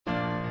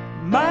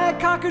My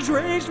cock is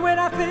raised when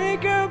I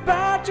think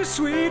about your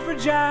sweet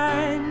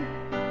vagina.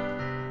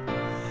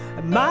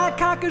 My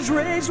cock is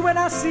raised when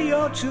I see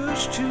your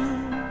tush too.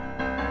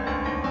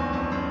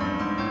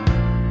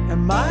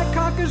 And my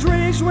cock is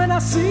raised when I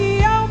see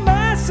your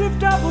massive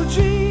double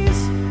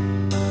G's.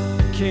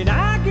 Can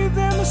I give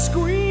them a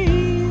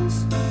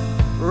squeeze?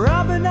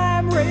 Robin,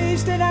 I'm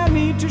raised and I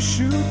need to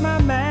shoot my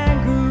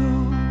mango.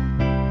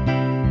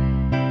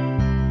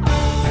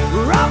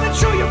 Robin,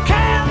 show your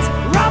cans.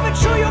 Robin,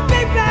 show your